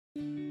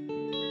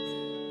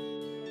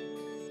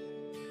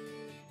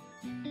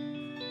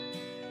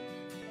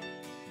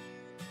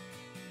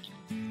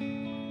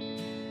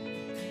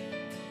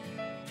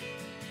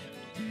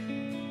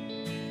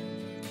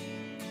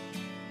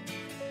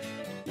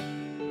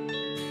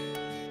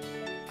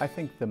I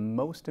think the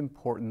most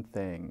important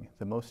thing,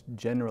 the most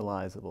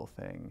generalizable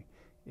thing,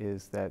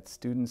 is that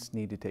students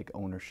need to take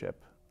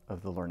ownership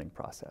of the learning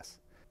process.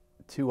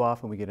 Too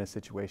often we get in a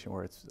situation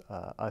where it's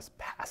us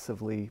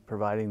passively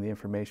providing the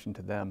information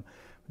to them.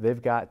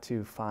 They've got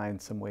to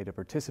find some way to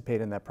participate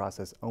in that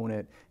process, own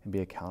it, and be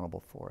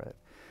accountable for it.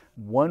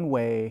 One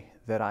way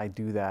that I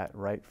do that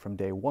right from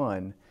day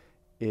one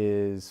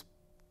is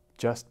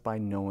just by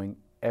knowing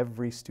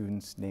every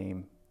student's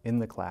name in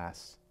the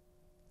class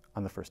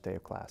on the first day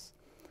of class.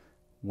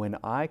 When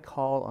I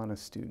call on a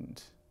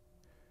student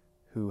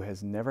who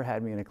has never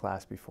had me in a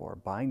class before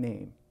by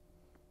name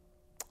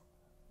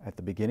at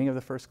the beginning of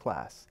the first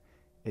class,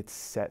 it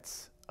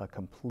sets a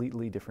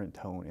completely different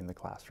tone in the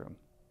classroom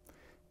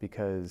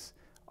because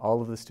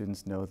all of the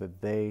students know that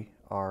they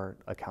are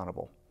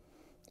accountable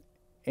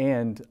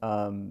and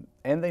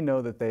they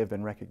know that they have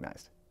been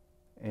recognized.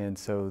 And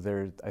so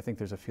I think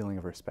there's a feeling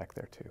of respect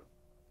there too.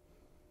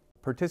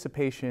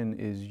 Participation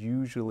is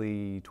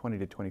usually 20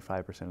 to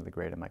 25% of the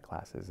grade in my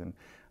classes, and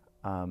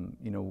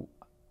you know,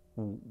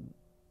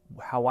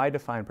 how I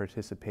define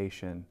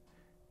participation,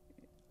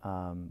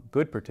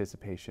 good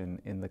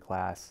participation in the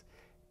class,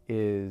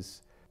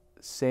 is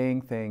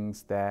saying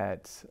things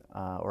that,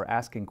 or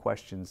asking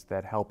questions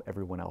that help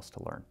everyone else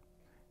to learn.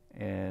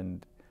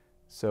 And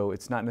so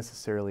it's not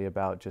necessarily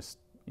about just,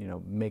 you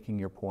know, making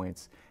your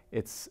points.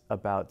 It's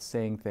about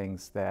saying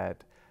things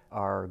that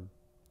are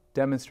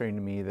demonstrating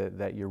to me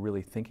that you're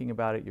really thinking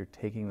about it, you're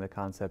taking the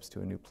concepts to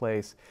a new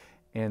place,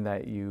 and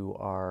that you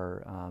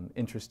are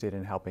interested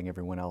in helping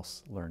everyone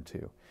else learn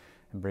too,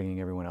 and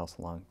bringing everyone else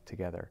along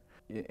together.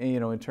 You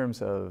know, in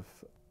terms of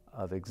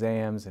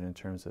exams and in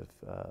terms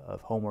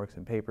of homeworks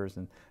and papers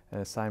and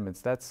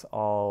assignments, that's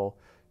all,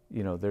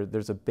 you know,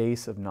 there's a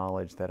base of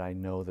knowledge that I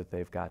know that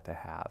they've got to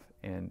have,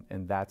 and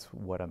that's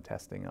what I'm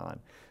testing on.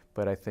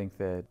 But I think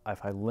that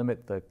if I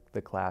limit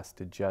the class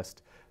to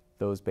just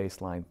those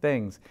baseline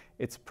things,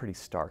 it's pretty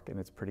stark and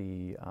it's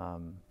pretty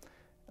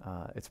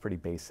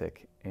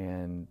basic,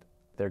 and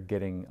they're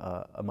getting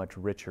a much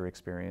richer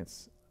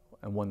experience,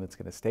 and one that's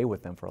going to stay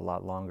with them for a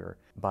lot longer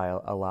by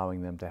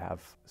allowing them to have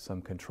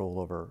some control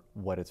over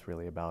what it's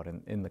really about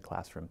in the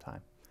classroom time.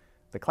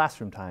 The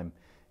classroom time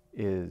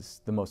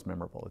is the most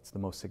memorable, it's the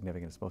most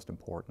significant, it's most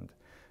important.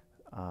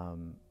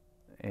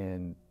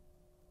 And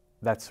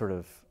that's sort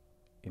of,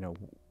 you know,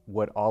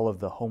 what all of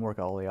the homework,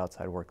 all the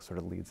outside work sort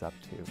of leads up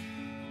to.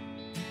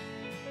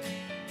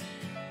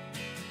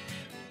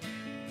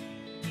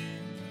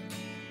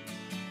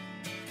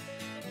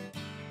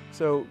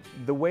 So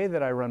the way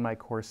that I run my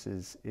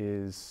courses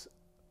is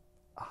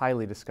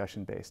highly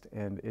discussion-based,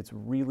 and it's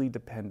really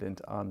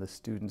dependent on the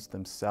students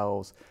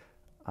themselves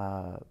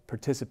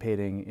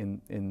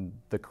participating in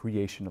the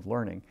creation of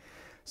learning.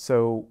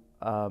 So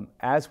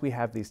as we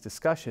have these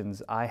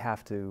discussions, I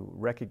have to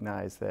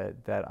recognize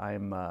that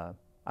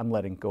I'm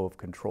letting go of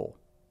control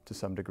to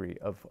some degree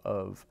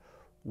of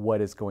what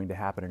is going to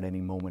happen at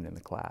any moment in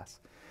the class.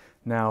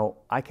 Now,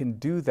 I can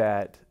do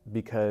that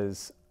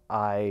because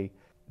I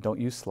don't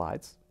use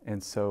slides,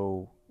 and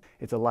so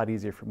it's a lot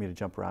easier for me to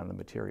jump around the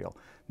material.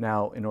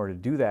 Now, in order to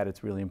do that,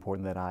 it's really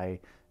important that I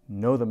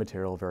know the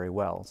material very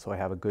well, so I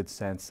have a good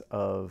sense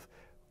of,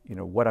 you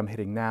know, what I'm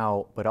hitting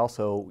now, but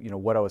also, you know,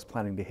 what I was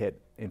planning to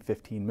hit in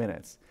 15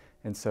 minutes.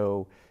 And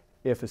so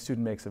if a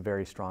student makes a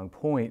very strong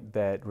point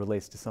that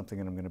relates to something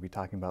that I'm going to be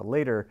talking about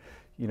later,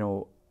 you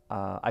know,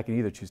 I can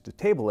either choose to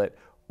table it,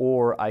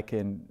 or I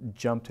can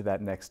jump to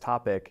that next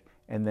topic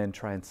and then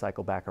try and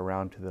cycle back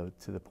around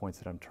to the points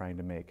that I'm trying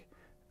to make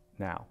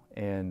now.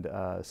 And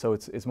so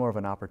it's more of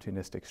an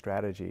opportunistic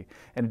strategy,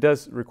 and it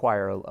does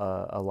require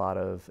a lot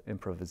of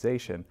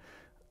improvisation.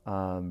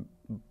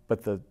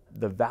 But the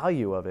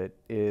value of it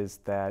is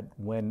that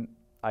when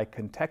I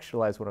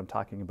contextualize what I'm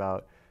talking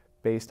about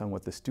based on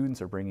what the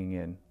students are bringing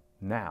in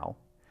now,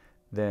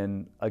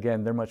 then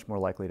again, they're much more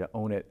likely to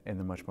own it, and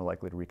they're much more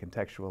likely to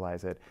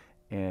recontextualize it,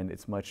 and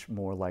it's much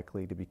more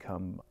likely to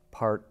become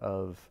part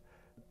of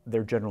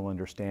their general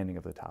understanding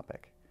of the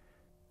topic.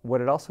 What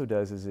it also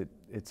does is it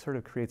sort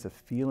of creates a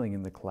feeling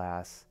in the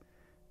class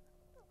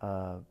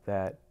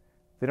that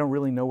they don't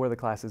really know where the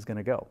class is going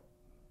to go.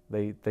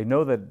 They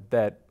know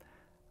that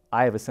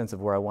I have a sense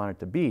of where I want it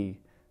to be,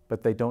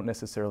 but they don't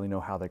necessarily know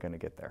how they're going to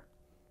get there.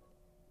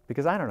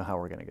 Because I don't know how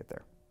we're going to get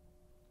there,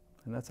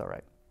 and that's all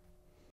right.